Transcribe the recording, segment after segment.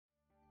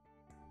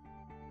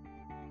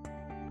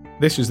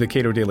This is the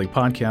Cato Daily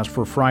Podcast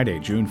for Friday,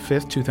 June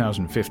 5th,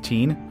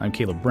 2015. I'm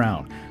Caleb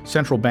Brown.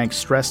 Central bank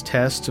stress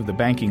tests of the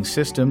banking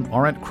system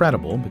aren't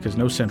credible because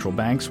no central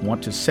banks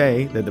want to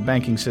say that the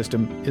banking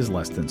system is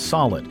less than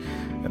solid,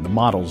 and the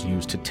models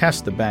used to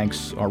test the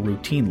banks are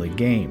routinely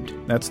gamed.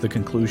 That's the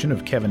conclusion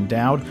of Kevin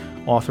Dowd,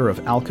 author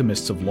of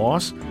Alchemists of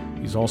Loss.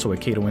 He's also a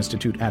Cato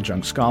Institute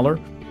adjunct scholar.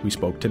 We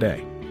spoke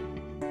today.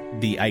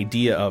 The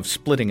idea of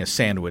splitting a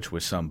sandwich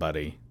with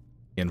somebody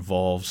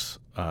involves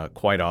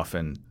quite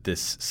often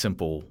this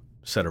simple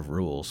set of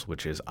rules,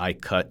 which is I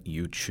cut,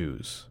 you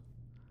choose.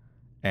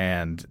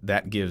 And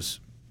that gives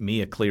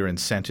me a clear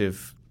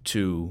incentive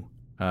to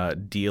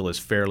deal as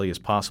fairly as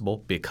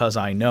possible because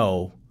I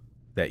know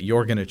that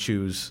you're going to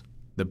choose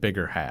the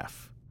bigger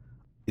half.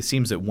 It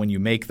seems that when you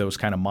make those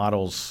kind of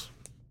models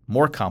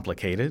more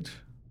complicated,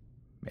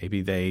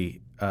 maybe they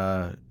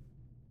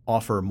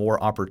offer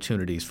more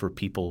opportunities for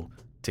people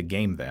to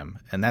game them.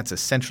 And that's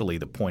essentially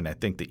the point I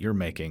think that you're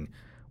making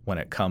when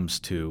it comes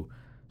to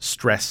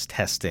stress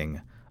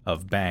testing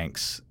of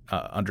banks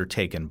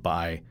undertaken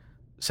by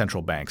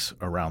central banks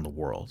around the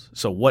world.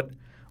 So what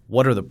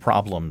are the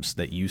problems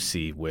that you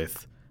see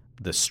with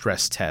the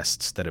stress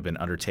tests that have been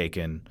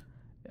undertaken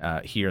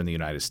here in the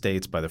United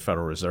States by the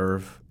Federal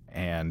Reserve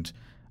and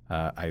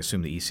I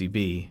assume the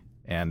ECB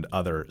and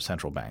other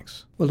central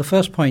banks? Well, the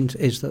first point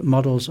is that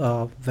models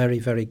are very,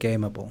 very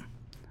gameable.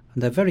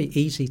 And they're very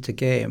easy to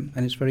game,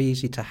 and it's very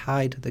easy to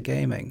hide the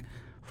gaming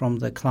from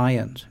the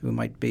client, who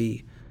might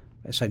be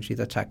essentially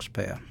the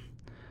taxpayer.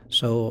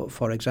 So,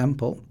 for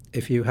example,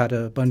 if you had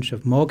a bunch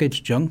of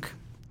mortgage junk,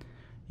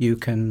 you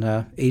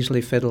can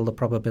easily fiddle the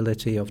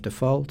probability of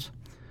default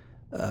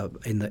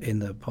in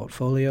the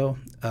portfolio.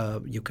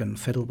 You can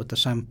fiddle with the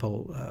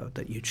sample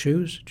that you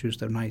choose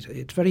the right.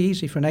 It's very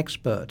easy for an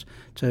expert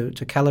to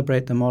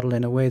calibrate the model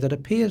in a way that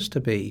appears to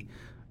be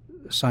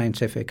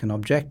scientific and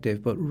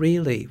objective, but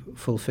really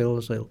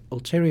fulfills the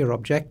ulterior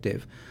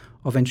objective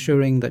of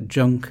ensuring that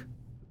junk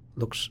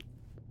looks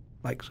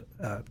like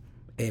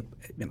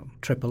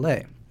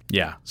AAA.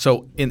 Yeah.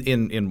 So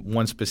in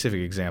one specific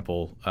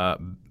example,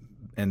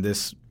 and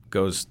this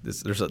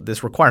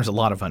requires a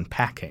lot of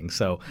unpacking.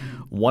 So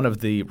one of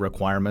the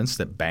requirements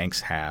that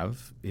banks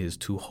have is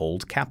to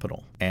hold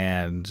capital,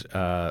 and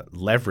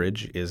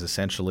leverage is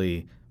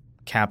essentially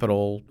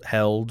capital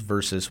held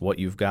versus what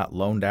you've got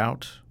loaned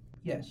out.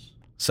 Yes.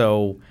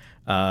 So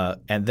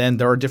and then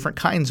there are different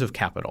kinds of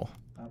capital.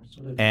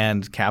 Absolutely.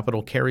 And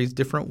capital carries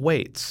different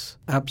weights.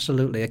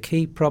 Absolutely. A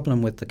key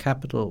problem with the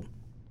capital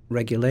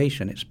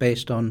regulation, it's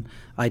based on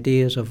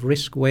ideas of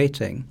risk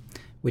weighting,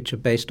 which are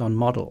based on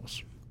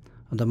models.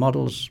 And the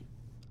models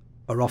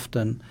are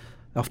often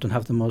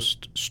have the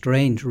most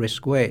strange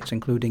risk weights,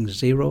 including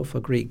zero for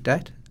Greek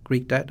debt.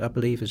 Greek debt, I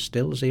believe, is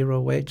still zero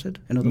weighted.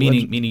 In other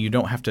words, meaning you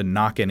don't have to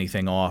knock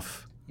anything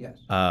off yes.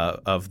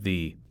 Of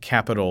the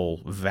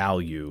capital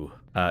value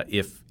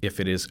if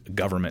it is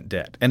government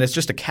debt. And it's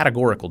just a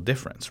categorical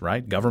difference,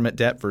 right? Government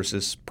debt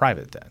versus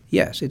private debt.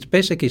 Yes, it's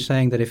basically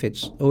saying that if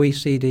it's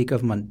OECD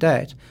government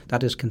debt,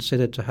 that is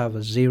considered to have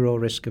a zero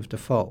risk of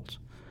default.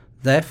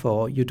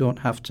 Therefore, you don't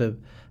have to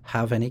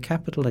have any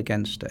capital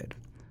against it.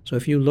 So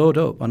if you load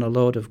up on a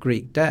load of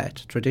Greek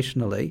debt,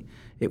 traditionally,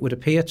 it would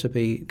appear to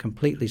be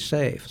completely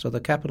safe. So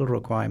the capital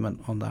requirement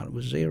on that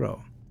was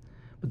zero.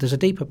 But there's a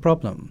deeper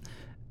problem.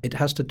 It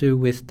has to do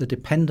with the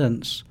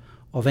dependence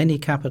of any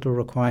capital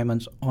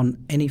requirements on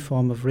any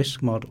form of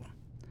risk model.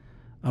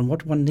 And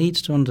what one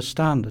needs to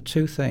understand are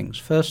two things.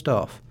 First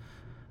off,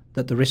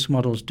 that the risk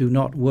models do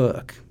not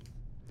work.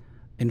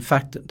 In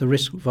fact, the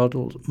risk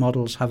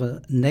models have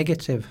a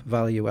negative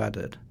value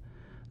added,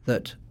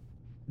 that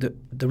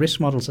the risk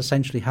models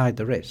essentially hide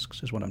the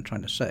risks, is what I'm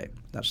trying to say.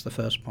 That's the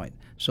first point.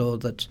 So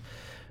that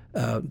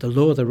the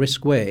lower the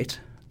risk weight,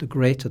 the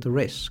greater the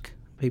risk.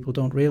 People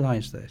don't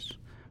realize this.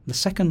 The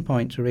second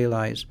point to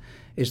realize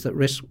is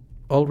that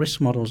all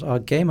risk models are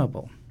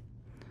gameable,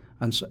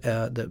 and so,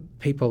 the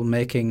people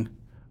making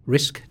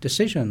risk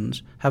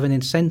decisions have an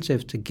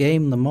incentive to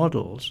game the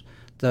models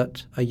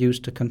that are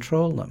used to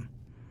control them.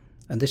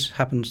 And this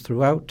happens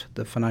throughout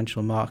the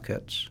financial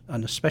markets,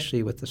 and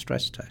especially with the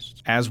stress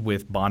tests. As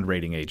with bond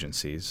rating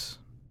agencies,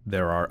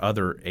 there are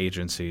other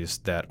agencies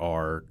that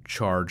are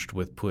charged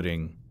with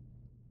putting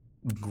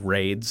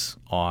grades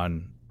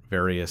on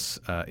various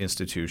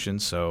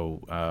institutions.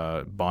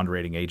 So bond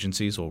rating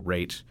agencies will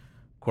rate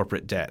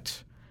corporate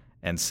debt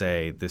and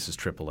say this is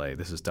AAA,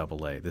 this is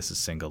AA, this is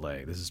single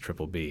A, this is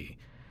triple B.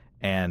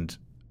 And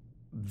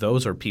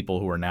those are people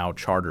who are now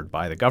chartered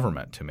by the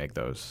government to make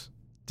those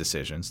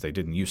decisions. They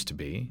didn't used to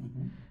be.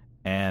 Mm-hmm.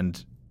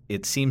 And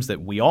it seems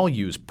that we all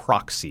use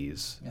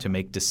proxies to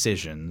make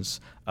decisions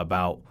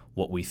about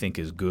what we think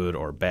is good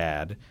or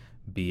bad,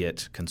 be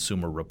it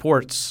Consumer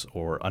Reports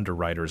or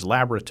Underwriters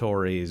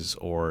Laboratories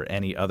or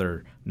any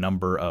other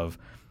number of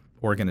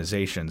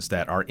organizations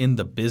that are in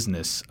the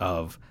business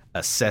of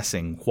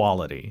assessing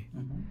quality.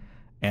 Mm-hmm.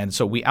 And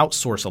so we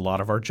outsource a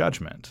lot of our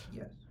judgment.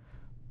 Yes.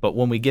 But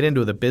when we get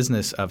into the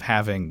business of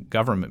having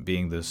government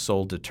being the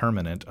sole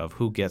determinant of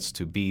who gets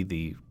to be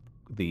the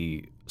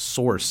the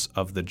source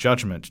of the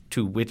judgment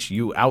to which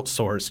you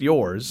outsource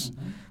yours,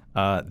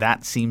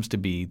 that seems to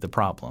be the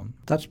problem.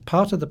 That's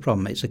part of the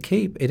problem.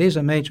 It is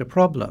a major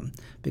problem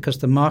because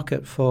the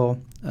market for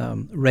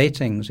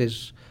ratings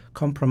is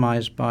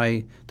compromised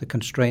by the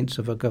constraints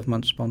of a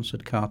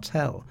government-sponsored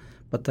cartel.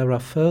 But there are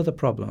further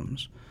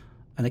problems,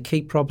 and a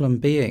key problem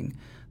being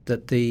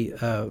that the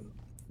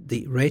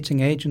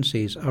rating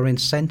agencies are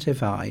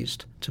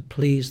incentivized to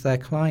please their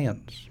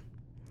clients.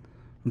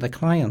 And their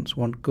clients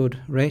want good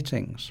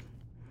ratings.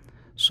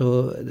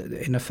 So,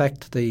 in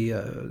effect,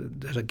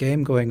 there's a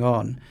game going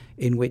on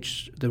in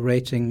which the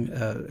rating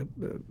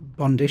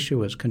bond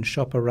issuers can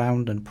shop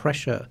around and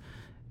pressure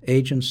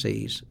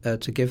agencies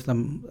to give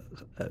them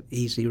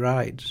easy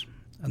rides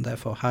and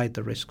therefore hide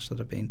the risks that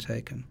are being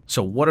taken.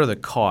 So what are the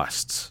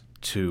costs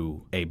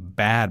to a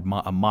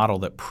model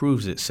that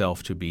proves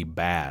itself to be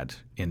bad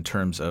in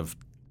terms of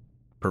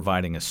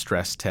providing a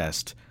stress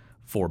test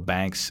for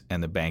banks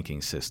and the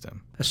banking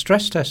system? A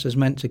stress test is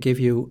meant to give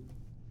you,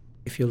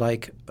 if you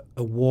like,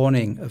 a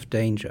warning of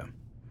danger.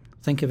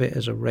 Think of it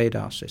as a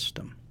radar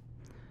system.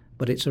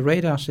 But it's a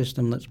radar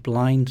system that's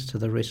blind to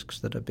the risks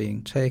that are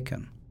being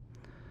taken.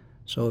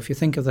 So if you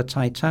think of the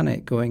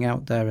Titanic going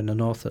out there in the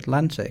North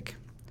Atlantic,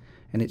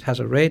 and it has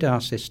a radar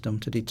system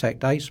to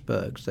detect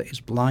icebergs that is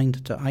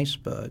blind to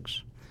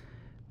icebergs,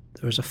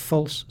 there is a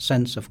false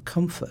sense of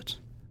comfort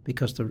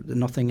because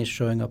nothing is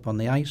showing up on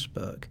the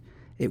iceberg.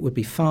 It would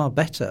be far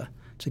better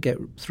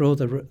to throw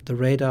the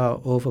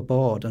radar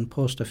overboard and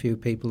post a few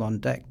people on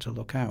deck to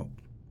look out.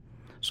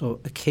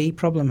 So a key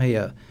problem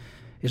here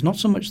is not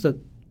so much that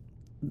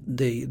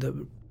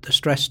the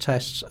stress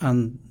tests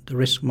and the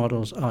risk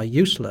models are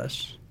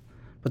useless,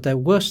 but they're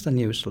worse than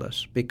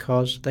useless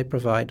because they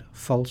provide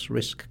false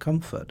risk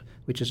comfort,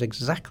 which is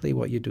exactly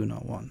what you do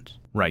not want.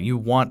 Right. You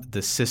want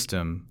the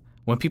system.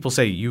 When people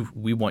say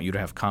we want you to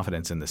have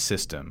confidence in the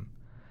system,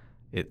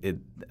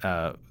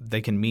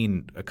 they can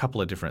mean a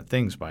couple of different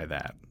things by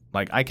that.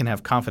 Like I can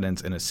have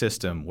confidence in a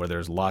system where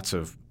there's lots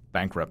of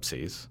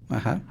bankruptcies.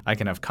 I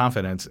can have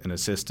confidence in a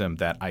system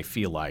that I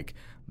feel like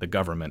the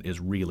government is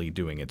really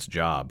doing its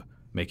job,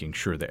 making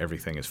sure that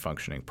everything is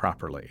functioning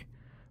properly.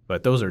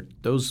 But those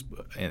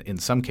in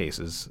some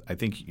cases, I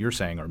think you're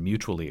saying, are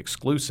mutually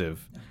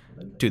exclusive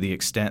to the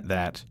extent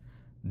that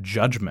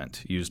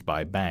judgment used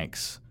by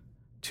banks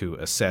to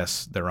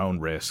assess their own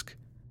risk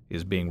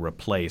is being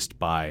replaced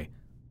by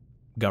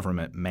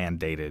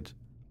government-mandated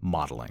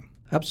modeling.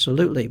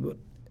 Absolutely.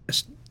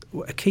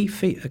 A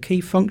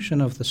key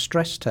function of the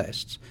stress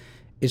tests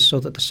is so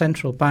that the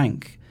central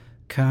bank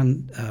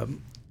can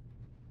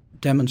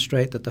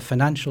demonstrate that the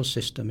financial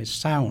system is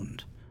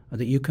sound, or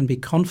that you can be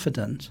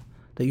confident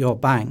that your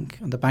bank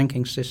and the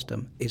banking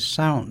system is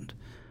sound.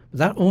 But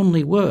that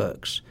only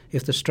works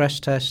if the stress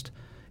test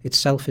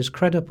itself is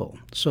credible.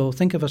 So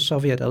think of a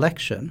Soviet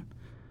election.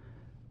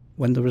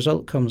 When the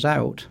result comes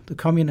out, the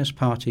Communist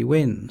Party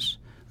wins.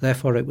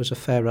 Therefore, it was a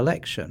fair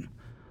election.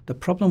 The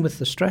problem with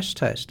the stress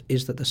test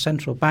is that the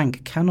central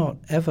bank cannot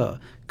ever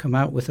come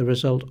out with a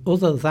result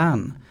other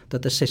than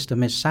that the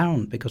system is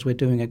sound because we're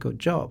doing a good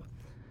job.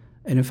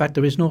 And in fact,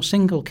 there is no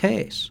single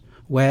case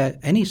where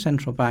any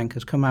central bank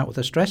has come out with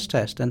a stress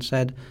test and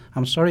said,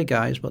 I'm sorry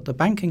guys, but the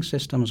banking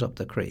system's up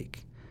the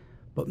creek.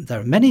 But there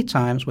are many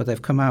times where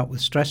they've come out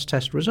with stress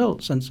test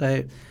results and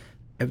say,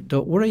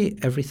 don't worry,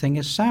 everything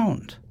is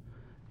sound.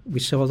 We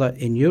saw that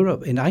in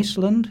Europe, in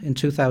Iceland in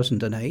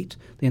 2008,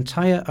 the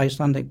entire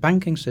Icelandic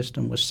banking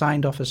system was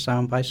signed off as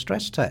sound by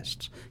stress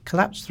tests,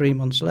 collapsed 3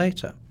 months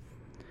later.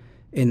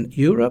 In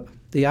Europe,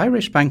 the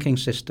Irish banking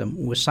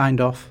system was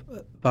signed off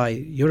by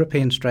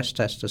European stress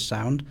tests as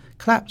sound,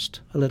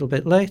 collapsed a little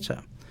bit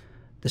later.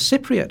 The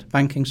Cypriot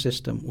banking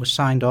system was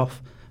signed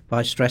off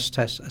by stress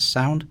tests as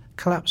sound,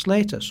 collapsed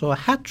later. So a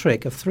hat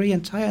trick of 3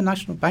 entire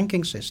national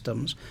banking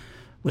systems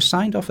was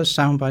signed off as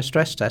sound by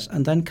stress tests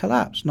and then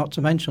collapsed, not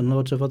to mention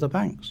loads of other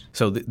banks.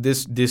 So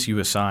this you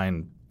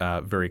assign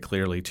very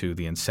clearly to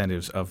the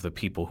incentives of the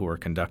people who are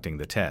conducting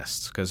the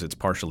tests, because it's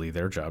partially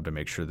their job to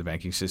make sure the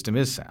banking system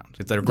is sound.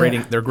 They're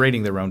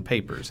grading their own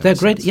papers.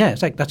 That's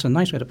a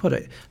nice way to put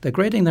it. They're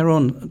grading their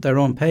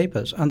own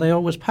papers, and they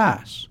always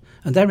pass.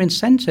 And their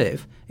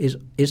incentive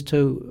is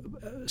to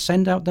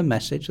send out the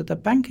message that the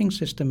banking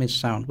system is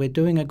sound. We're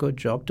doing a good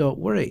job. Don't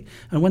worry.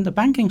 And when the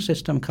banking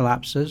system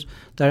collapses,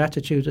 their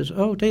attitude is,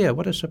 oh dear,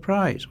 what a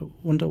surprise.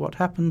 Wonder what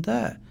happened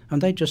there.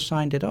 And they just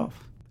signed it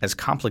off. As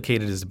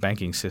complicated as the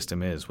banking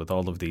system is, with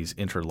all of these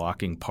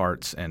interlocking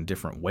parts and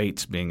different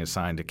weights being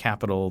assigned to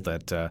capital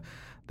that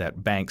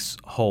banks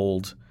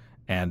hold,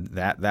 and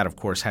that of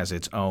course has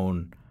its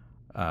own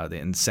the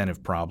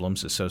incentive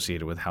problems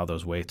associated with how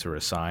those weights are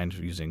assigned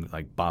using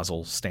like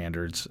Basel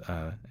standards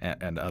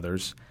and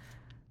others.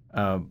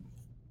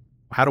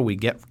 How do we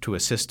get to a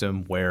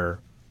system where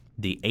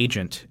the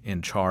agent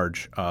in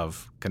charge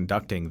of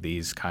conducting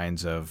these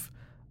kinds of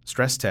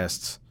stress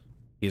tests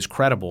is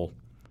credible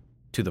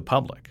to the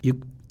public?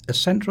 A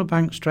central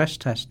bank stress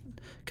test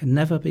can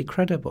never be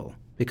credible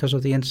because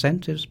of the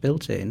incentives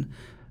built in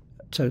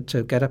to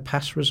get a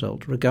pass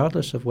result,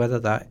 regardless of whether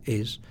that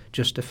is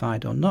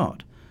justified or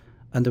not.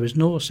 And there is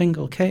no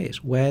single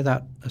case where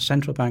that a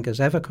central bank has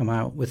ever come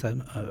out with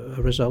a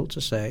result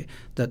to say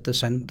that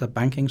the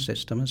banking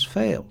system has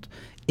failed.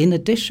 In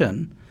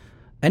addition,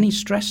 any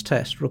stress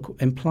test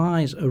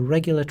implies a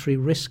regulatory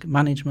risk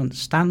management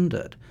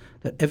standard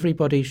that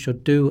everybody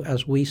should do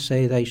as we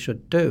say they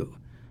should do.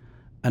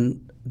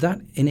 And that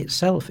in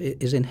itself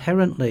is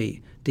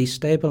inherently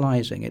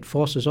destabilizing. It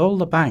forces all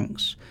the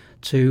banks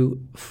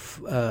to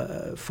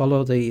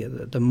follow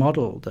the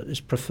model that is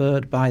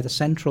preferred by the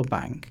central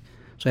bank.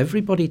 So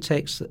everybody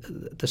takes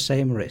the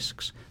same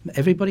risks,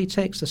 everybody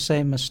takes the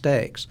same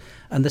mistakes,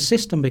 and the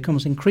system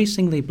becomes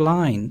increasingly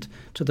blind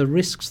to the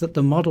risks that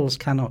the models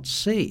cannot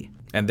see.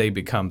 And they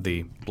become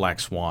the black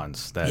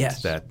swans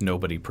that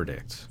nobody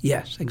predicts.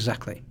 Yes,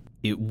 exactly.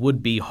 It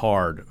would be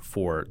hard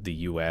for the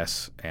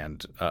U.S.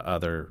 and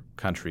other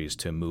countries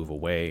to move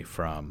away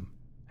from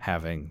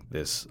having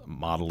this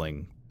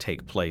modeling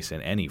take place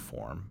in any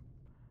form.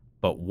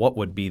 But what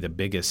would be the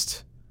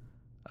biggest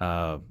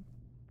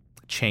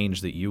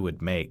change that you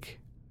would make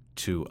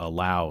to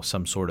allow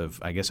some sort of,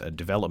 I guess, a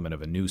development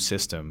of a new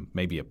system,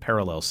 maybe a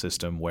parallel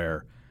system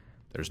where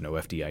there's no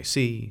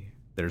FDIC,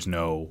 there's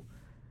no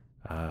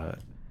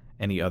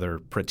any other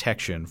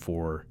protection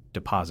for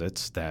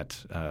deposits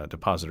that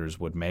depositors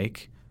would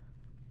make,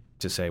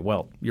 to say,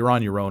 well, you're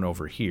on your own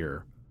over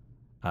here,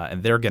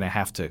 and they're going to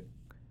have to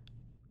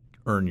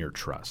earn your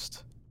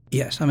trust?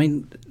 Yes, I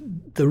mean,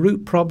 the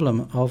root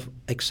problem of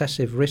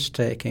excessive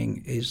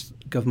risk-taking is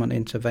government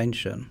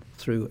intervention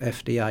through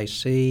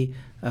FDIC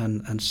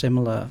and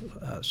similar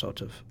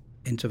sort of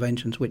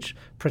interventions which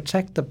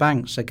protect the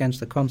banks against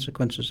the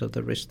consequences of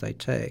the risk they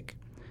take.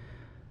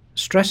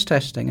 Stress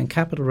testing and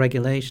capital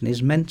regulation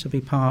is meant to be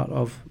part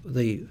of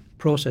the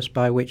process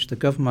by which the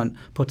government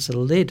puts a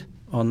lid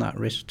on that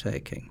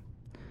risk-taking.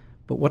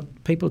 But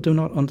what people do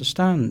not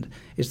understand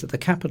is that the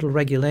capital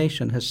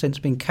regulation has since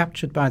been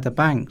captured by the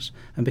banks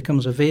and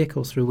becomes a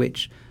vehicle through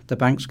which the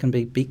banks can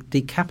be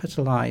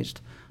decapitalized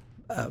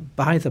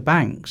by the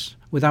banks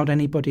without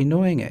anybody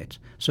knowing it.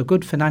 So a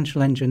good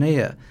financial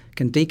engineer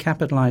can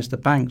decapitalize the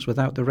banks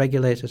without the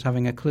regulators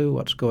having a clue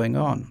what's going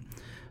on.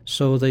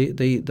 So there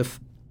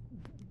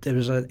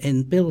is an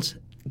inbuilt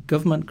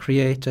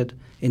government-created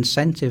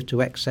incentive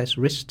to excess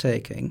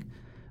risk-taking.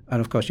 And,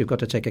 of course, you've got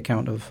to take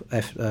account of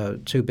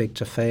too big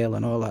to fail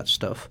and all that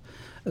stuff.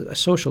 A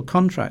social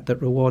contract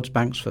that rewards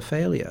banks for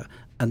failure,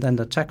 and then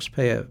the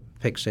taxpayer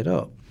picks it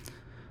up.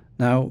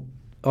 Now,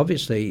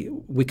 obviously,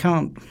 we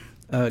can't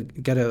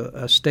get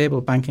a stable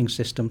banking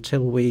system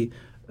till we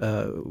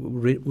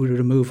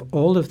remove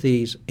all of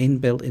these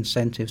inbuilt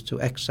incentives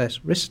to excess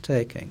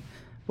risk-taking.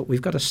 But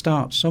we've got to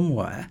start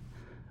somewhere.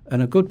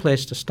 And a good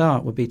place to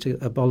start would be to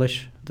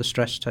abolish the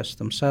stress tests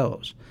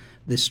themselves.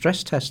 The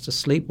stress tests are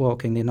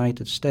sleepwalking the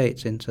United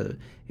States into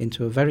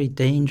a very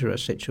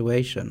dangerous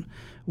situation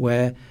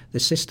where the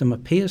system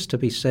appears to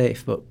be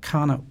safe but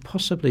cannot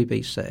possibly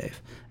be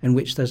safe, in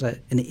which there's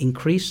an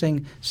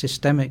increasing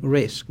systemic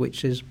risk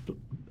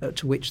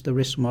to which the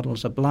risk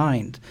models are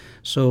blind.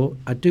 So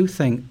I do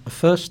think the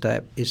first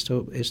step is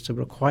to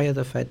require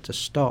the Fed to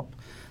stop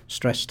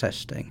stress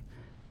testing.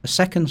 A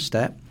second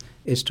step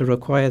is to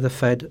require the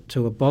Fed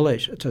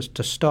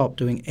to stop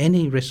doing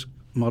any risk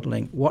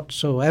modelling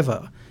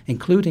whatsoever,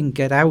 including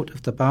get out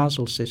of the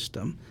Basel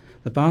system.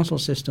 The Basel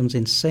system's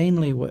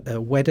insanely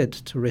wedded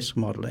to risk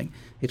modelling.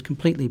 It's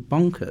completely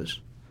bonkers.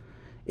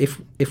 If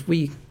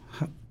we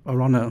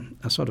are on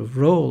a sort of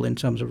roll in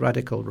terms of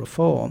radical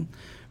reform,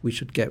 we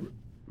should get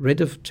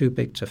rid of too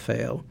big to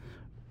fail,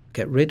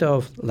 get rid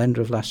of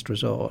lender of last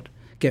resort,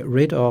 get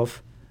rid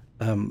of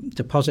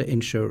deposit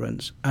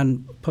insurance,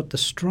 and put the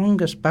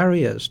strongest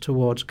barriers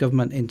towards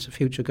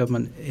future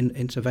government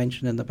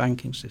intervention in the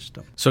banking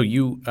system. So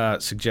you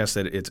suggest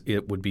that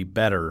it would be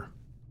better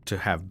to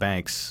have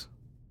banks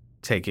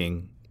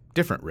taking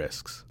different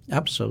risks.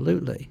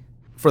 Absolutely.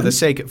 For the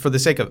sake of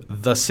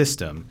the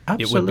system,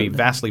 absolutely. It would be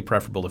vastly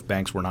preferable if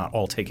banks were not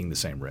all taking the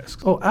same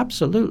risks. Oh,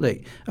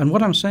 absolutely. And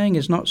what I'm saying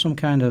is not some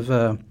kind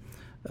of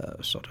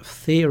sort of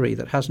theory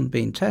that hasn't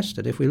been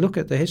tested. If we look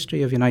at the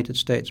history of United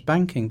States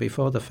banking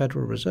before the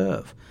Federal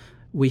Reserve,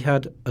 we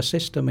had a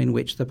system in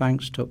which the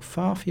banks took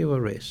far fewer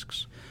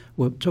risks,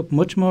 took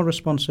much more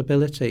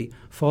responsibility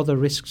for the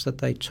risks that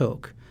they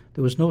took.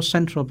 There was no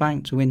central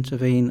bank to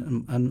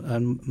intervene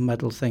and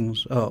muddle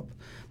things up.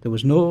 There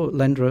was no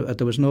lender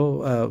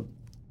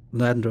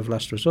of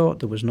last resort.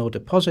 There was no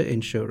deposit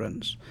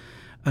insurance.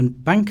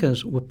 And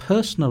bankers were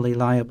personally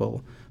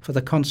liable for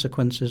the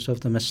consequences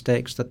of the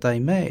mistakes that they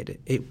made.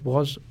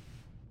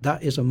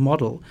 That is a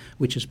model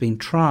which has been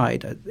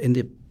tried in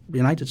the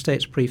United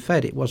States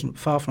pre-Fed. It wasn't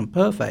far from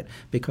perfect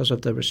because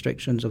of the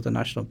restrictions of the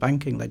national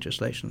banking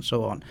legislation and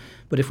so on.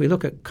 But if we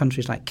look at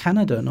countries like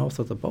Canada, north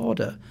of the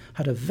border,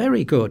 had a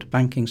very good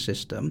banking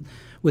system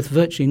with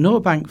virtually no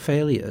bank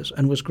failures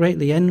and was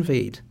greatly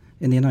envied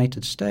in the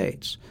United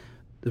States.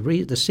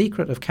 The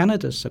secret of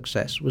Canada's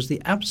success was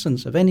the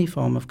absence of any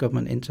form of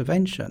government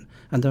intervention,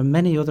 and there are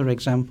many other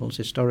examples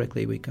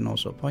historically we can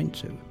also point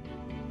to.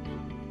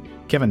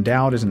 Kevin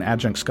Dowd is an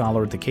adjunct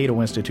scholar at the Cato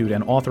Institute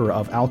and author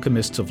of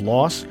Alchemists of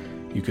Loss.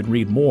 You can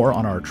read more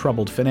on our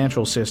troubled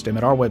financial system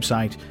at our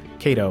website,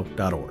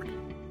 cato.org.